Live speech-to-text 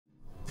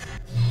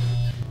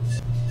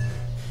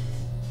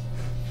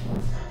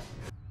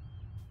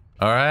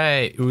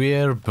Alright,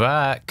 we're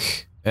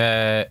back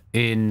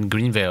in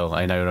Greenvale.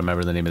 I now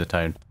remember the name of the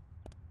town.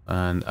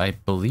 And I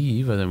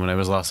believe, and then when I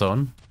was last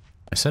on,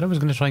 I said I was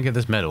going to try and get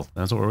this medal.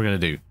 That's what we're going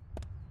to do.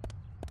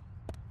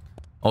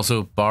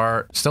 Also,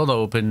 bar, still not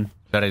open.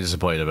 Very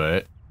disappointed about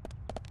it.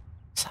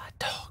 Is that a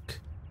dog?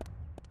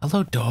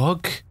 Hello,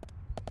 dog.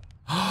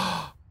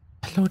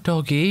 Hello,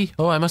 doggy.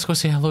 Oh, I must go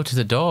say hello to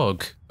the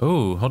dog.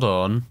 Oh, hold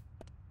on.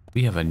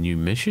 We have a new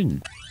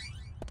mission.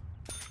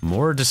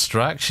 More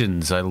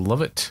distractions. I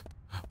love it.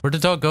 Where'd the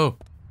dog go?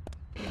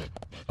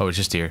 Oh, it's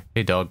just here.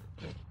 Hey, dog.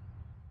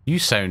 You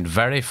sound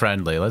very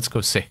friendly. Let's go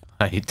say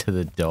hi to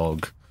the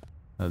dog.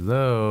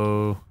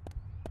 Hello.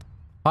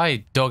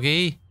 Hi,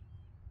 doggy.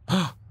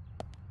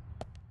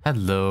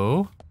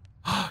 Hello.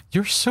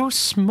 You're so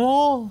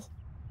small.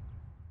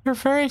 You're a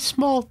very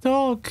small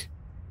dog.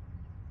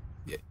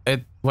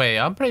 Wait,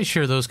 I'm pretty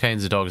sure those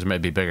kinds of dogs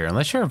might be bigger,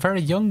 unless you're a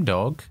very young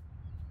dog.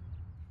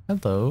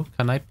 Hello,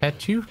 can I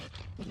pet you?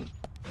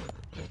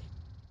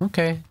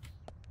 Okay.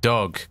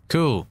 Dog.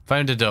 Cool.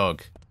 Found a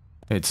dog.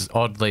 It's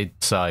oddly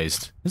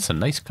sized. It's a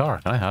nice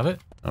car. Can I have it?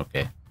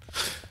 Okay.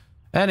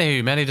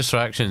 Anywho, many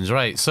distractions.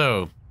 Right,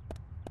 so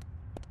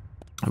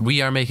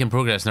we are making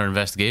progress in our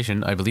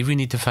investigation. I believe we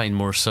need to find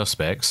more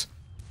suspects.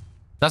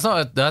 That's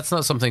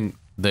not something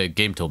the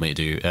game told me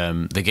to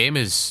do. The game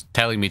is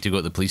telling me to go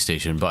to the police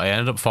station, but I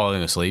ended up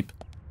falling asleep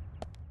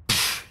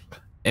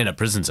in a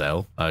prison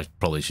cell. I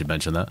probably should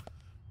mention that.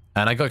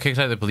 And I got kicked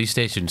out of the police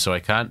station, so I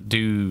can't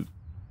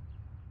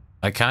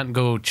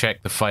go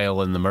check the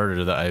file in the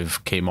murder that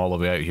I've came all the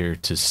way out here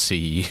to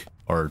see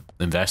or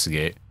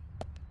investigate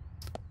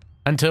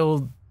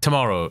until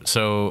tomorrow.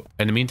 So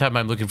in the meantime,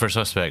 I'm looking for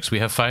suspects. We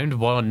have found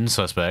one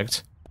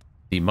suspect,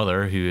 the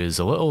mother, who is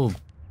a little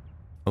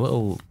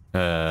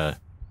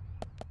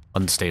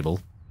unstable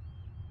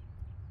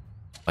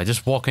by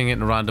just walking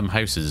into random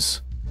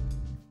houses.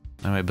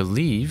 Now I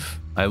believe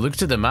I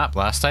looked at the map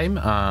last time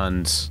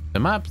and the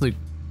map looked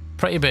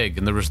pretty big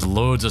and there was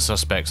loads of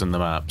suspects on the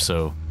map,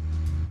 so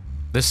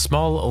this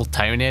small little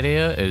town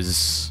area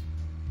is...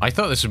 I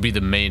thought this would be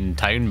the main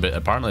town, but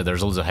apparently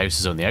there's loads of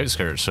houses on the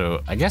outskirts,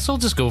 so I guess I'll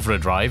just go for a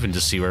drive and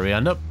just see where we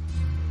end up.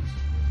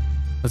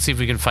 Let's see if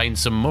we can find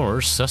some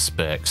more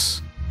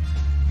suspects.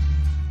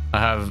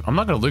 I'm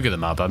not going to look at the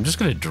map, I'm just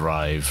going to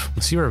drive.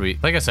 Let's see where we...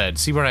 Like I said,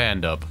 see where I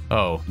end up.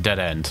 Oh, dead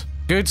end.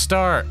 Good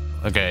start!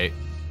 Okay.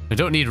 We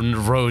don't need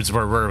roads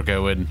where we're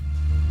going.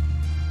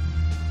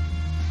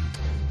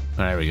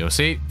 There we go.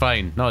 See?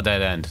 Fine. Not a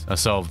dead end. I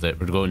solved it.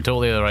 We're going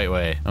totally the right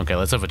way. Okay,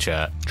 let's have a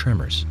chat.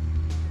 Tremors.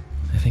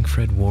 I think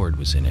Fred Ward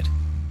was in it.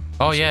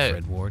 Oh, yeah.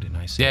 Fred Ward and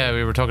I said... Yeah,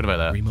 we were talking about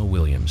that. Remo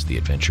Williams, The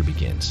Adventure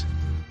Begins.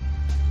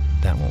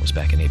 That one was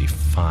back in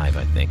 '85,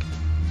 I think.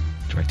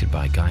 Directed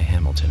by Guy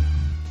Hamilton.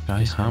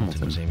 Guy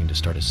Hamilton was aiming to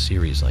start a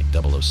series like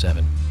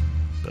 007,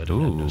 but had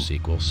no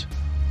sequels.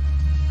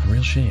 A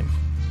real shame.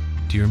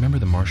 Do you remember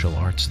the martial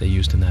arts they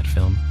used in that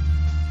film?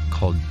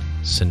 Called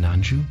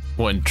Sinanju?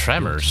 What, in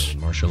Tremors?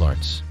 Martial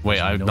arts.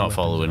 Wait, I'm not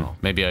following.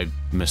 Maybe I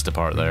missed a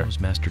part there. Remo's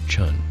Master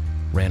Chun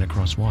ran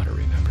across water,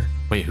 remember?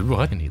 Wait, who,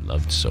 what? And he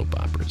loved soap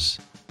operas.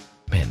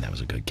 Man, that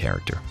was a good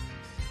character.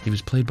 He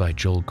was played by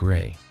Joel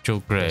Grey.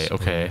 Joel Grey,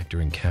 okay.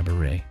 Actor in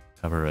Cabaret.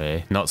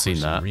 Cabaret. Not seen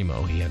that.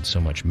 Remo, he had so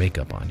much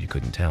makeup on, you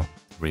couldn't tell.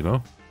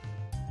 Remo?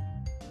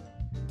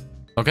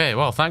 Okay,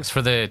 well, thanks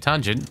for the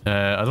tangent.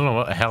 I don't know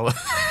what the hell...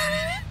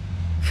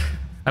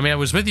 I mean, I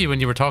was with you when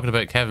you were talking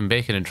about Kevin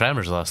Bacon and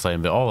Tremors last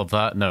time, but all of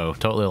that, no,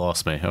 totally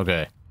lost me.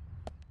 Okay.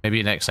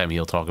 Maybe next time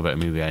he'll talk about a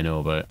movie I know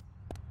about.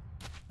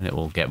 And it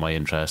will get my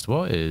interest.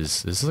 What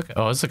is this? Like,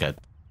 oh, it's like a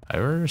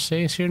power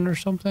station or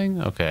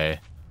something? Okay.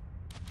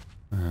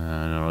 I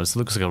don't know, this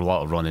looks like a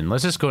lot of running.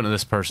 Let's just go into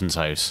this person's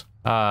house.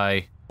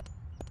 Hi.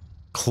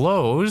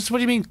 Closed? What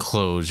do you mean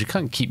closed? You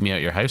can't keep me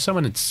out your house. I'm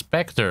an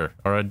inspector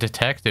or a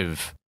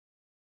detective.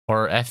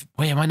 Or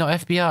wait, am I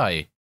not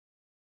FBI?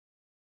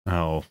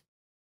 Oh.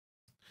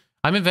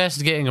 I'm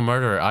investigating a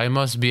murder. I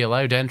must be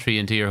allowed entry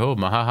into your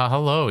home. Haha,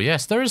 hello.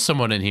 Yes, there is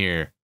someone in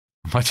here.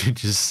 Imagine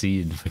just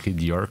seeing fucking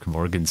York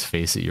Morgan's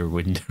face at your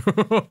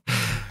window.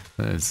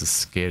 That's a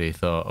scary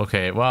thought.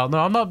 Okay, well, no,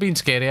 I'm not being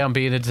scary. I'm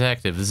being a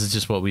detective. This is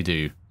just what we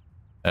do.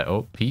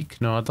 Oh,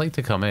 peek? No, I'd like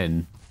to come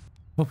in.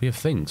 Oh, we have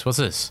things. What's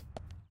this?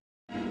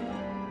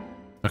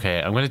 Okay,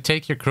 I'm going to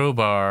take your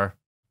crowbar.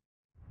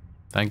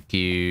 Thank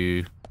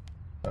you.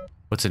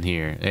 What's in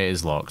here? It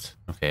is locked.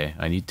 Okay,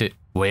 I need to...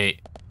 Wait.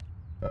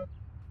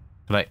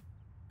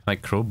 Can I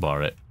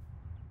crowbar it?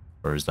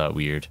 Or is that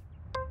weird?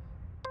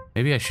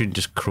 Maybe I shouldn't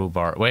just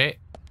crowbar... Wait.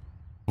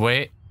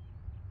 Wait.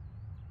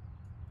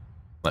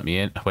 Let me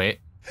in. Wait.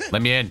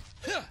 Let me in.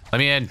 Let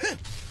me in.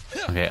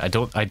 Okay, I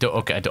don't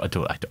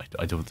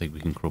think we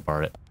can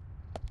crowbar it.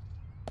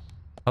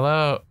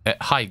 Hello?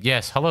 Hi,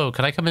 yes, hello,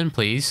 can I come in,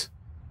 please?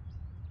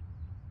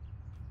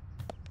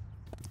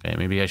 Okay,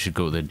 maybe I should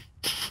go to the...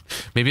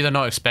 Maybe they're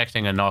not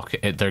expecting a knock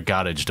at their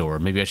garage door.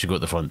 Maybe I should go to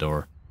the front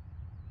door.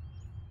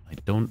 I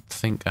don't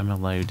think I'm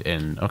allowed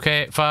in.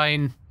 Okay,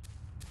 fine.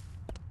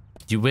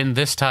 You win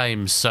this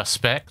time,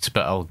 suspect,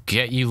 but I'll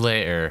get you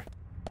later.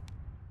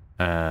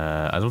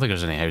 I don't think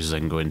there's any houses I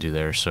can go into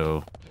there,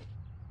 so...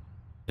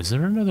 Is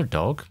there another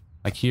dog?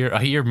 I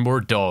hear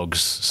more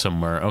dogs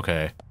somewhere.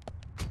 Okay.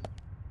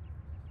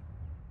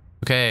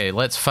 Okay,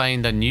 let's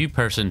find a new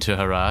person to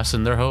harass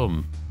in their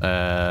home.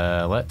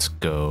 Let's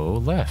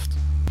go left.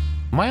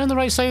 Am I on the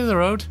right side of the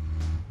road?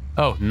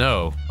 Oh,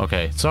 no.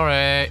 Okay,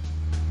 sorry.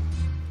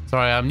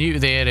 Sorry, I'm new to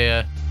the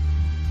area.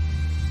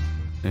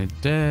 I'm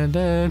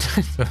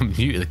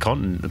new to the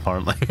continent,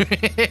 apparently.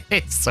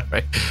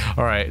 Sorry.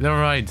 Alright, never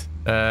mind.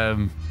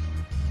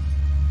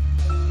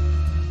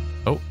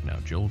 Oh, now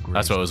Joel Gray's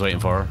that's what I was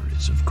waiting for.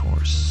 Is, of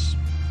course.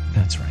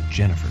 That's right,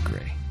 Jennifer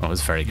Grey. Oh, it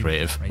was very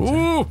creative. Right,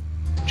 Ooh!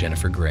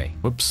 Jennifer Grey.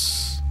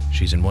 Whoops.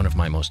 She's in one of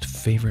my most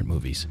favorite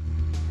movies,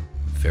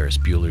 Ferris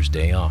Bueller's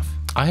Day Off.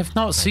 I have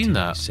not seen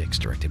that.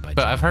 Directed by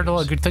but I've heard a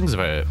lot of good things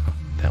about it.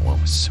 That one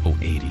was so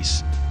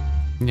 80s.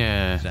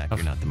 Yeah. Zach,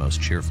 you're not the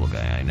most cheerful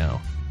guy I know.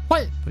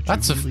 What? But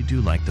That's you really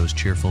do like those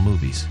cheerful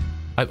movies.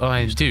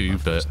 I do,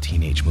 but... Those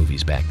teenage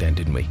movies back then,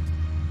 didn't we?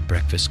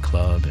 Breakfast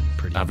Club and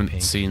Pretty in Pink.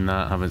 Haven't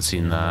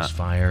seen that.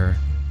 Fire.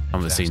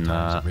 Haven't seen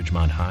that. At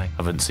Ridgemont High.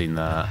 Haven't seen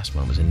The that. last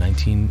one was in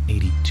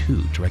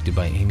 1982, directed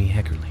by Amy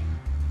Heckerling.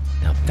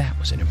 Now that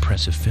was an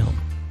impressive film.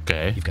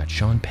 Okay. You've got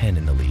Sean Penn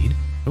in the lead,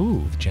 Ooh.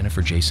 with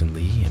Jennifer Jason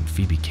Leigh and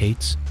Phoebe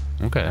Cates.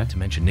 Okay. Not to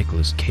mention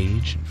Nicolas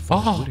Cage and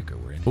Forest Whitaker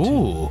were in it too.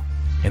 Ooh.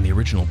 And the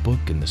original book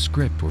and the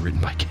script were written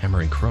by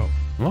Cameron Crowe.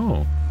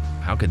 Oh.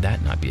 How could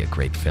that not be a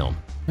great film?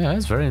 Yeah,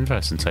 that's very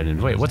interesting sounding.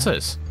 Wait, what's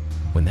this?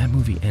 When that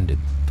movie ended,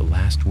 the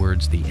last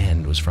words, the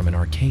end, was from an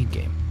arcade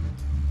game.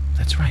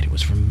 That's right, it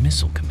was from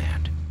Missile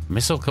Command.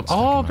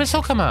 Oh,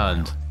 Missile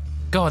Command!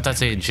 God,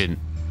 that's ancient.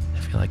 I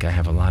feel like I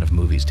have a lot of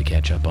movies to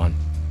catch up on.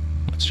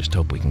 Let's just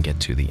hope we can get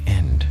to the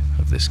end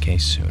of this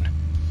case soon.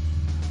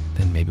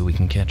 Then maybe we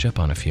can catch up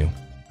on a few.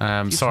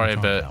 Sorry,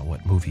 but...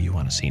 What movie you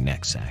want to see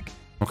next, Zach?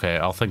 Okay,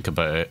 I'll think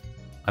about it.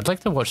 I'd like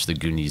to watch The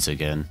Goonies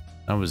again.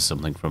 That was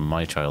something from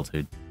my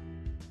childhood.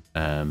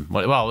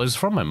 Well, it was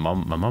from my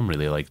mum. My mum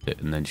really liked it,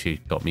 and then she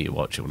got me to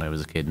watch it when I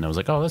was a kid, and I was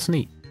like, oh, that's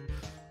neat.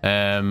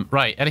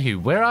 Right,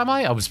 anywho, where am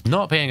I? I was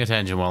not paying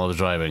attention while I was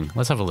driving.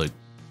 Let's have a look.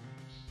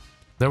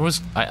 There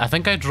was... I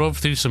think I drove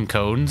through some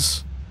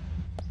cones.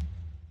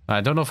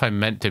 I don't know if I'm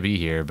meant to be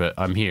here, but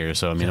I'm here,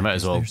 so I mean, I might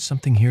as well... There's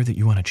something here that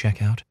you want to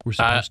check out? We're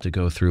supposed to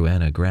go through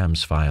Anna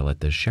Graham's file at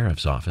the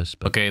sheriff's office,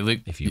 but okay, look,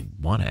 if you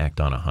want to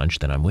act on a hunch,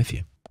 then I'm with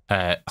you.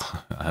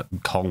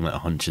 Calling it a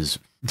hunch is...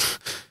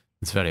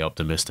 it's very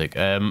optimistic.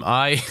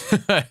 I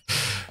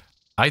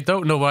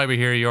don't know why we're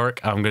here, York.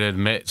 I'm going to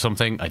admit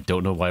something. I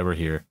don't know why we're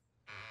here.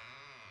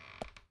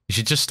 You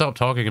should just stop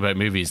talking about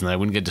movies and I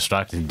wouldn't get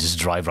distracted and just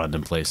drive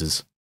random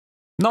places.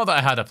 Not that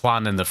I had a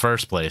plan in the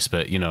first place,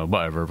 but, you know,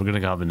 whatever. We're going to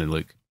go have a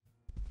look.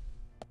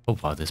 Oh,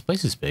 wow, this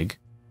place is big.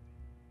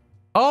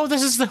 Oh,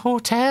 this is the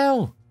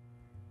hotel!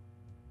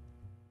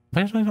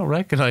 Why did I not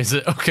recognize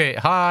it? Okay,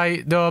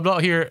 hi. No, I'm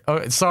not here.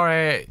 Oh,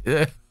 sorry.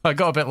 I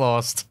got a bit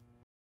lost.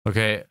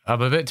 Okay,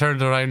 I'm a bit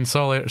turned around.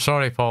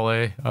 Sorry,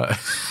 Polly.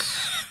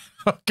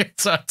 Okay,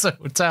 so it's a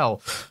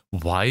hotel.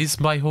 Why is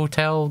my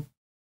hotel...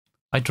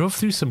 I drove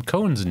through some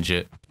cones and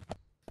shit.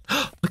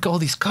 Look at all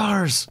these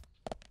cars.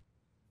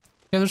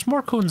 Yeah, there's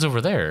more cones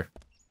over there.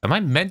 Am I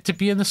meant to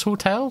be in this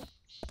hotel?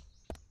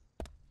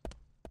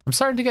 I'm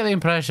starting to get the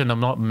impression I'm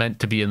not meant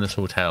to be in this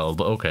hotel,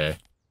 but okay.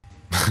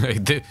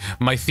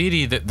 My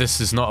theory that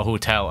this is not a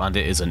hotel and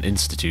it is an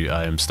institute,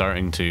 I am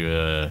starting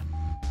to,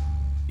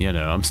 you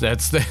know,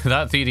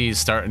 that theory is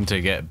starting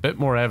to get a bit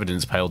more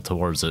evidence piled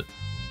towards it.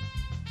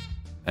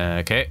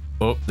 Okay.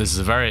 Oh, this is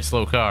a very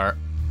slow car.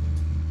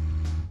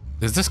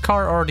 Is this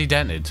car already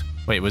dented?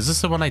 Wait, was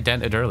this the one I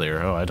dented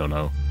earlier? Oh, I don't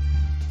know.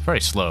 Very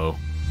slow.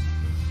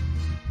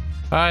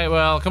 Alright,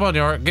 well, come on,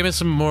 York. Give me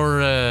some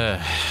more,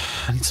 I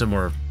need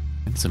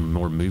some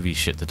more movie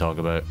shit to talk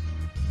about.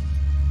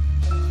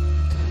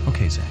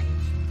 Okay, Zach.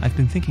 I've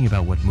been thinking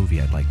about what movie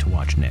I'd like to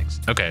watch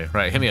next. Okay,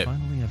 right, hit me up.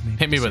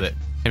 Hit me with it.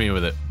 Hit me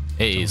with it.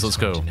 80s, let's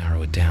go. To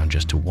narrow it down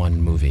just to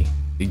one movie.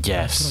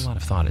 Yes. I put a lot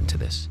of thought into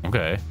this.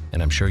 Okay.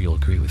 And I'm sure you'll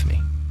agree with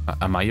me.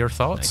 Am I your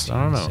thoughts?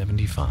 I don't know.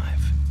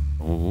 1975.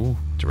 Ooh.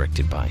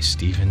 Directed by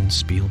Steven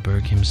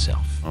Spielberg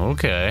himself.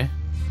 Okay.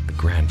 The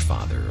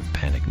grandfather of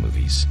panic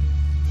movies.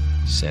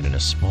 Set in a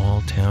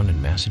small town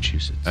in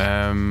Massachusetts.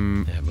 That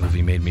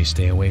movie made me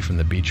stay away from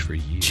the beach for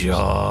years.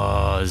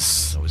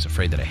 Jaws. I was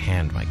afraid that a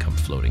hand might come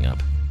floating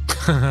up.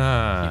 You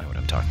know what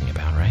I'm talking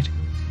about, right?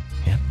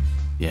 Yeah?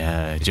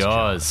 Yeah,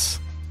 Jaws.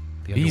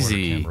 The underwater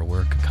camera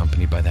work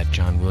accompanied by that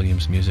John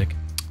Williams music.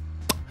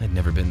 I'd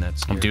never been that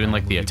scared. I'm doing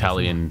like the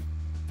Italian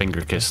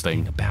finger kiss thing.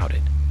 The thing about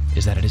it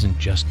is that it isn't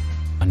just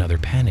another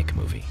panic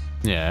movie.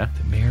 Yeah.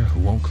 The mayor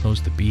who won't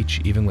close the beach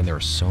even when there are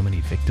so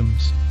many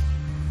victims.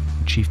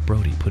 And Chief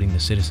Brody putting the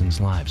citizens'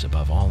 lives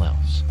above all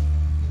else.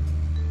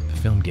 The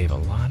film gave a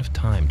lot of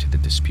time to the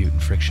dispute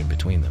and friction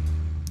between them.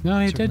 No,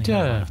 he did, a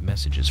lot of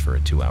messages for a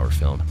 2-hour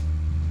film.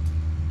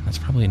 That's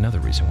probably another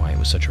reason why it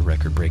was such a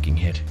record-breaking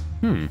hit.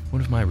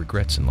 One of my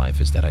regrets in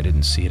life is that I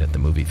didn't see it at the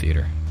movie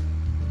theater.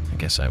 I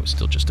guess I was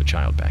still just a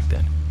child back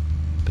then.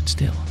 But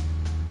still,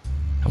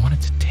 I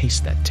wanted to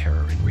taste that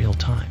terror in real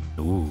time.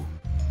 Ooh.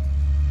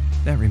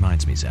 That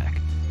reminds me, Zach.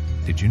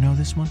 Did you know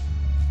this one?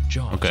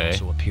 Jaws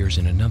also appears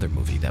in another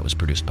movie that was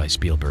produced by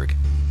Spielberg.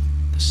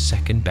 The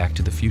second Back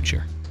to the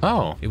Future.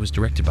 Oh. It was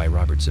directed by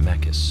Robert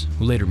Zemeckis,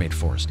 who later made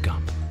Forrest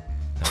Gump.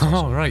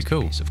 Oh, right,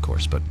 cool. Piece, of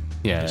course, but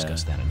yeah, we'll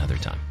discuss that another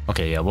time.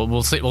 Okay, yeah,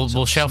 we'll see.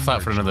 We'll shelf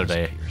that for another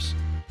day.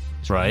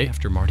 Right.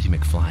 After Marty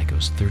McFly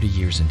goes 30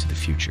 years into the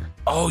future.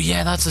 Oh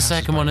yeah, that's the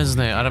second one, isn't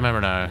it? I remember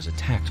now. He was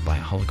attacked by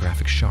a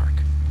holographic shark.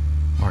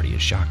 Marty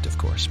is shocked, of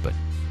course, but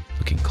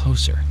looking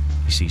closer,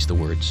 he sees the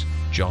words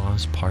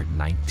Jaws Part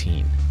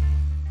 19.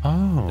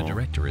 Oh. The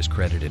director is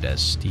credited as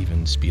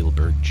Steven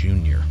Spielberg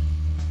Jr.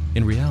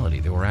 In reality,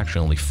 there were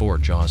actually only 4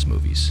 Jaws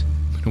movies,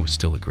 but it was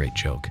still a great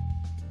joke.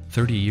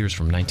 30 years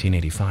from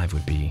 1985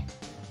 would be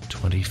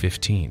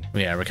 2015.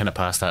 Yeah, we're kind of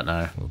past that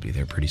now. We'll be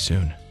there pretty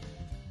soon.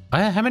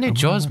 How many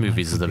Jaws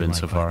movies has there been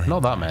so far?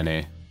 Not that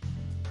many.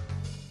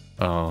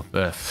 Oh,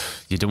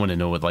 you don't want to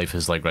know what life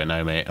is like right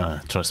now, mate.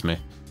 Trust me.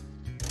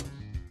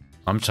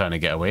 I'm trying to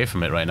get away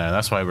from it right now.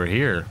 That's why we're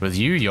here with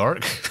you,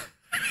 York.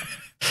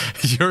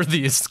 You're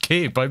the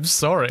escape. I'm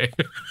sorry.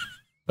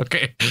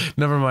 Okay,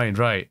 never mind.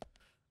 Right.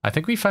 I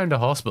think we found a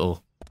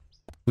hospital.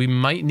 We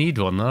might need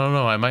one. I don't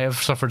know. I might have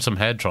suffered some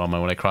head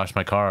trauma when I crashed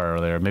my car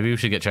earlier. Maybe we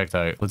should get checked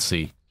out. Let's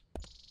see.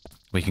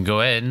 We can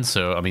go in,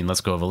 so, I mean, let's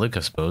go have a look,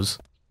 I suppose.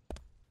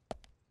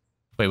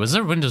 Wait, was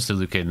there windows to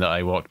look in that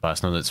I walked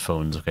past? No, that's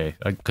phones, okay.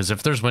 Because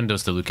if there's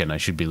windows to look in, I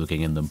should be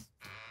looking in them.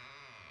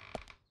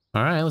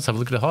 Alright, let's have a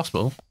look at the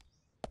hospital.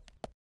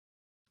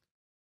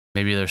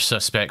 Maybe there's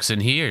suspects in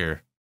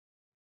here.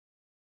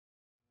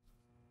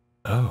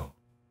 Oh.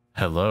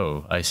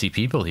 Hello, I see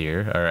people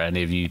here. Are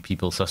any of you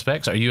people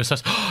suspects? Are you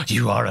a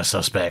You are a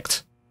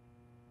suspect!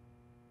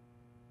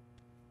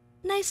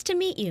 Nice to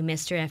meet you,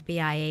 Mr.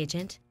 FBI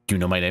agent. Do you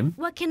know my name?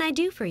 What can I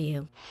do for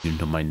you? Do you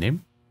know my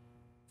name?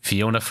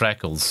 Fiona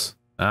Freckles.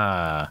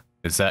 Ah,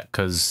 is that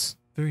because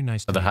Very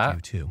nice to the meet hat?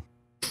 you, too.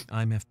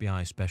 I'm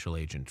FBI Special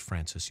Agent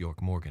Francis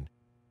York Morgan.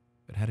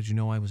 But how did you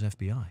know I was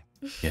FBI?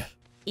 Yeah.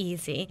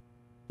 Easy.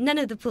 None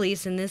of the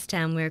police in this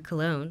town wear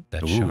cologne.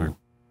 That's sharp.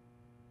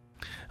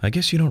 I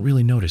guess you don't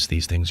really notice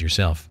these things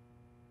yourself.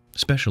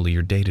 Especially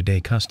your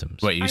day-to-day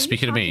customs. Wait, you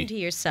speaking to me? Are you talking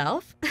to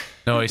yourself?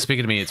 No, he's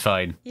speaking to me, it's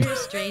fine. You're a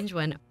strange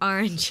one,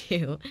 aren't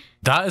you?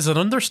 That is an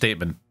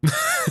understatement.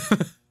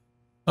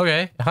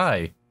 Okay,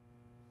 hi.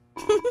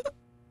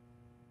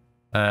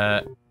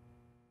 No,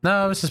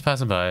 I was just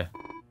passing by.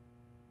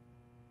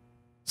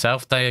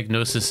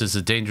 Self-diagnosis is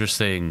a dangerous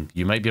thing.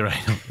 You might be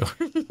right.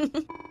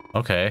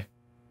 Okay.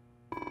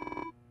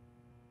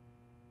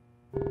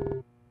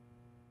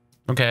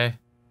 Okay.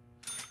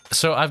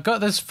 So I've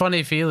got this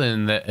funny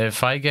feeling that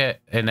if I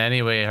get in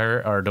any way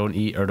hurt or don't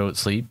eat or don't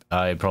sleep,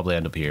 I probably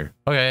end up here.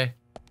 Okay.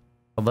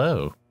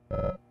 Hello.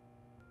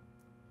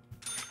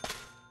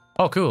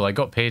 Oh, cool. I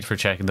got paid for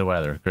checking the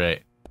weather.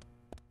 Great.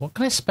 What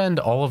can I spend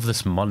all of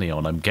this money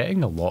on? I'm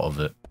getting a lot of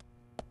it.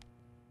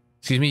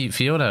 Excuse me,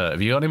 Fiona,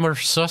 have you got any more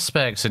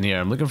suspects in here?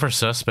 I'm looking for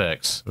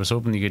suspects. I was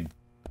hoping you could,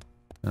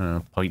 I don't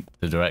know, point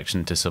the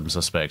direction to some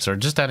suspects, or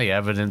just any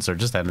evidence, or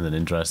just anything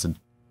interesting.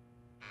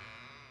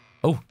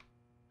 Oh,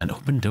 an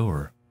open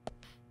door.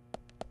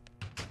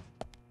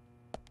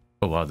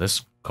 Oh wow,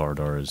 this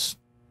corridor is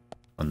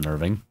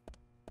unnerving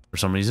for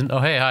some reason. Oh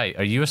hey, hi,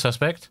 are you a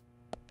suspect?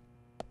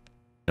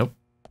 Nope.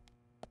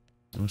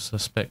 No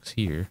suspects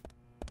here.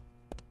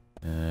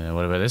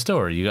 What about this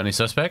door? You got any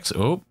suspects?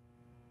 Oh.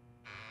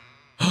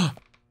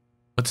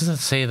 What does it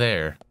say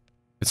there?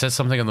 It says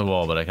something on the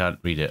wall, but I can't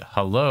read it.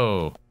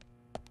 Hello.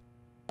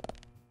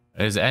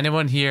 Is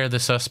anyone here the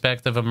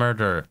suspect of a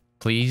murder?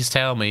 Please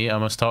tell me, I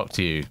must talk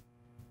to you.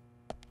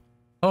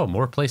 Oh,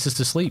 more places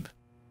to sleep.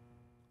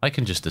 I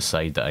can just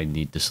decide that I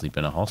need to sleep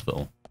in a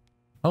hospital.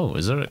 Oh,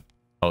 is there a...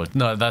 Oh,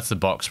 no, that's the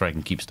box where I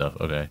can keep stuff.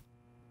 Okay.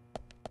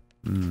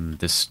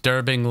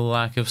 Disturbing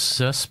lack of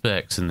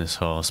suspects in this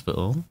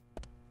hospital.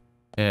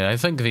 Yeah, I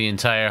think the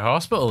entire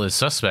hospital is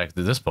suspect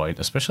at this point,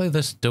 especially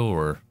this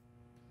door.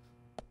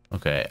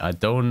 Okay, I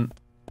don't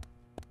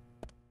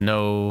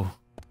know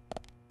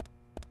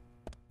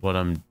what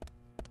I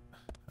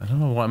don't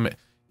know what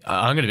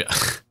I'm gonna be...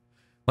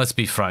 Let's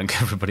be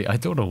frank, everybody. I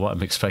don't know what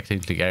I'm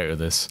expecting to get out of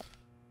this.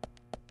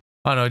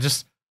 I don't know,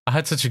 I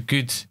had such a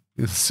good,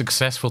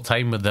 successful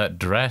time with that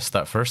dress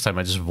that first time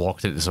I just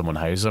walked into someone's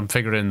house. I'm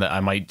figuring that I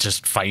might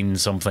just find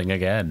something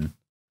again.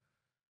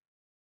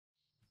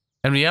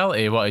 In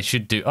reality, what I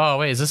should do... Oh,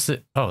 wait, is this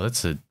the... Oh,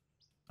 that's the...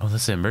 Oh,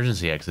 that's the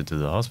emergency exit to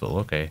the hospital.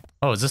 Okay.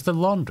 Oh, is this the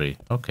laundry?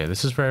 Okay,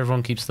 this is where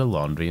everyone keeps the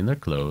laundry and their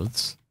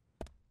clothes.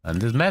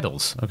 And the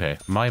medals. Okay,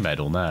 my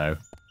medal now.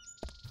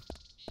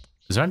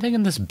 Is there anything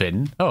in this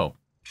bin? Oh.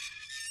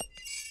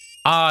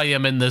 I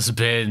am in this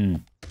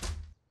bin.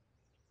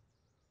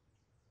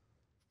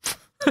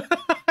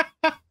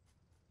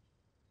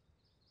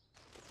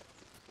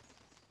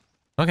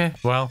 Okay,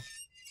 well.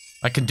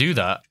 I can do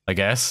that, I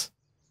guess.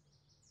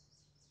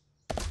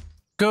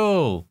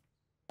 Cool.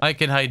 I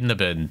can hide in the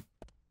bin.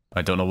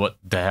 I don't know what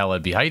the hell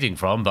I'd be hiding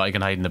from, but I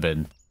can hide in the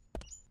bin.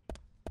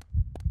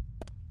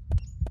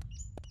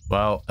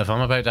 Well, if I'm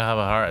about to have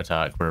a heart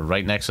attack, we're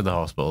right next to the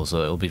hospital,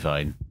 so it'll be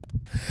fine.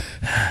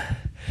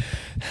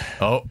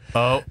 Oh,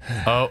 oh,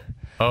 oh,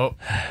 oh.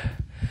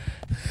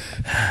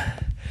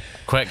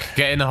 Quick,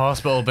 get in the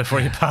hospital before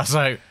you pass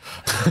out.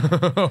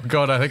 Oh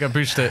god, I think I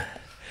pushed it.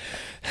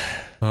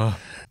 Oh,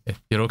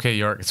 you're okay,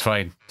 York, it's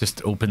fine.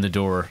 Just open the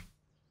door.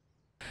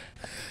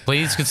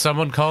 Please, could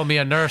someone call me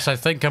a nurse? I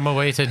think I'm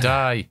away to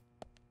die.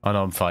 Oh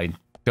no, I'm fine.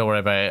 Don't worry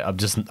about it.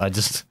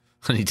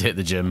 I need to hit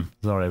the gym.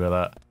 Sorry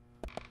about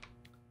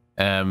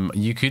that.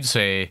 You could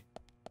say,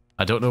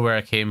 I don't know where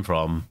I came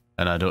from,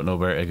 and I don't know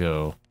where to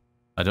go.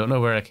 I don't know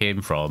where I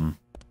came from.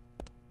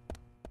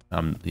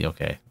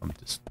 Okay, I'm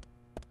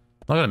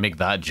not gonna make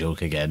that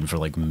joke again for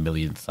like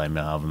millionth time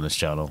I have on this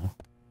channel.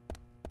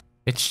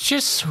 It's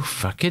just so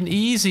fucking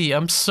easy,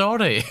 I'm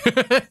sorry.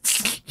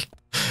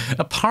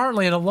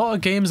 Apparently in a lot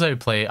of games I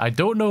play, I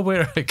don't know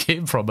where I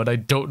came from and I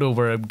don't know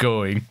where I'm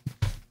going.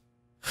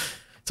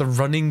 It's a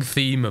running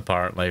theme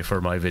apparently for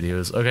my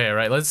videos. Okay,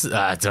 right, let's,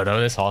 I don't know,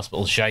 this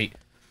hospital shite.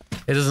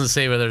 It doesn't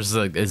say whether there's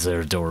like, is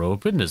there a door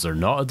open? Is there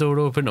not a door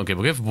open? Okay,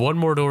 we'll give one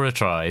more door a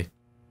try.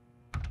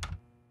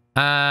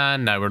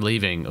 And now we're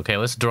leaving. Okay,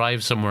 let's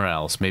drive somewhere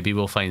else. Maybe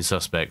we'll find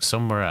suspects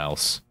somewhere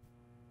else.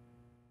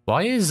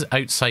 Why is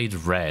outside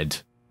red?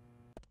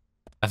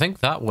 I think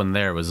that one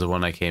there was the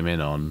one I came in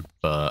on,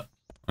 but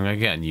I'm gonna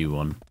get a new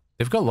one.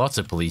 They've got lots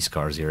of police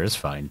cars here, it's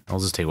fine. I'll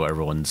just take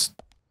whatever one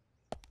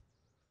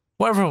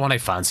I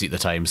fancy at the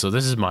time, so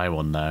this is my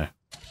one now.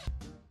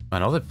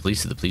 Man, all the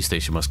police at the police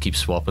station must keep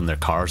swapping their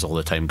cars all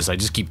the time, because I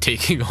just keep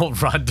taking all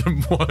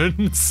random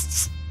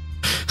ones.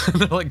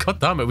 And they're like, god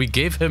damn it,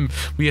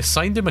 we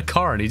assigned him a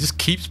car and he just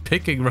keeps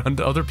picking around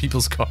other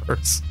people's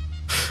cars.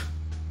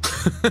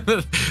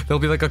 There'll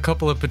be like a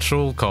couple of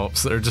patrol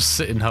cops that are just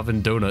sitting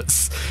having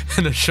donuts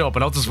in a shop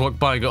and I'll just walk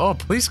by and go, oh,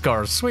 police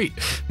car, sweet,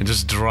 and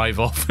just drive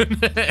off in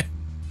it.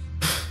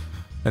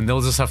 And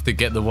they'll just have to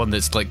get the one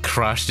that's like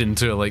crashed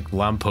into a like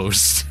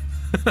lamppost.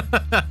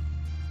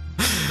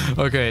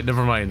 Okay,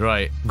 never mind,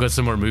 right. We've got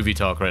some more movie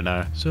talk right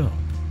now. So,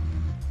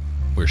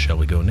 where shall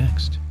we go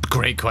next?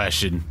 Great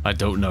question. I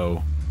don't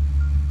know.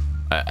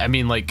 I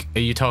mean, like, are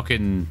you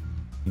talking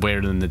where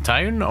in the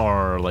town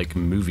or like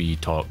movie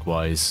talk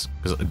wise?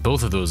 Because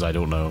both of those I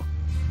don't know.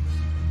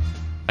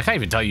 I can't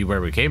even tell you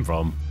where we came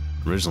from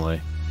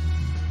originally.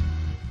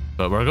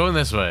 But we're going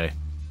this way.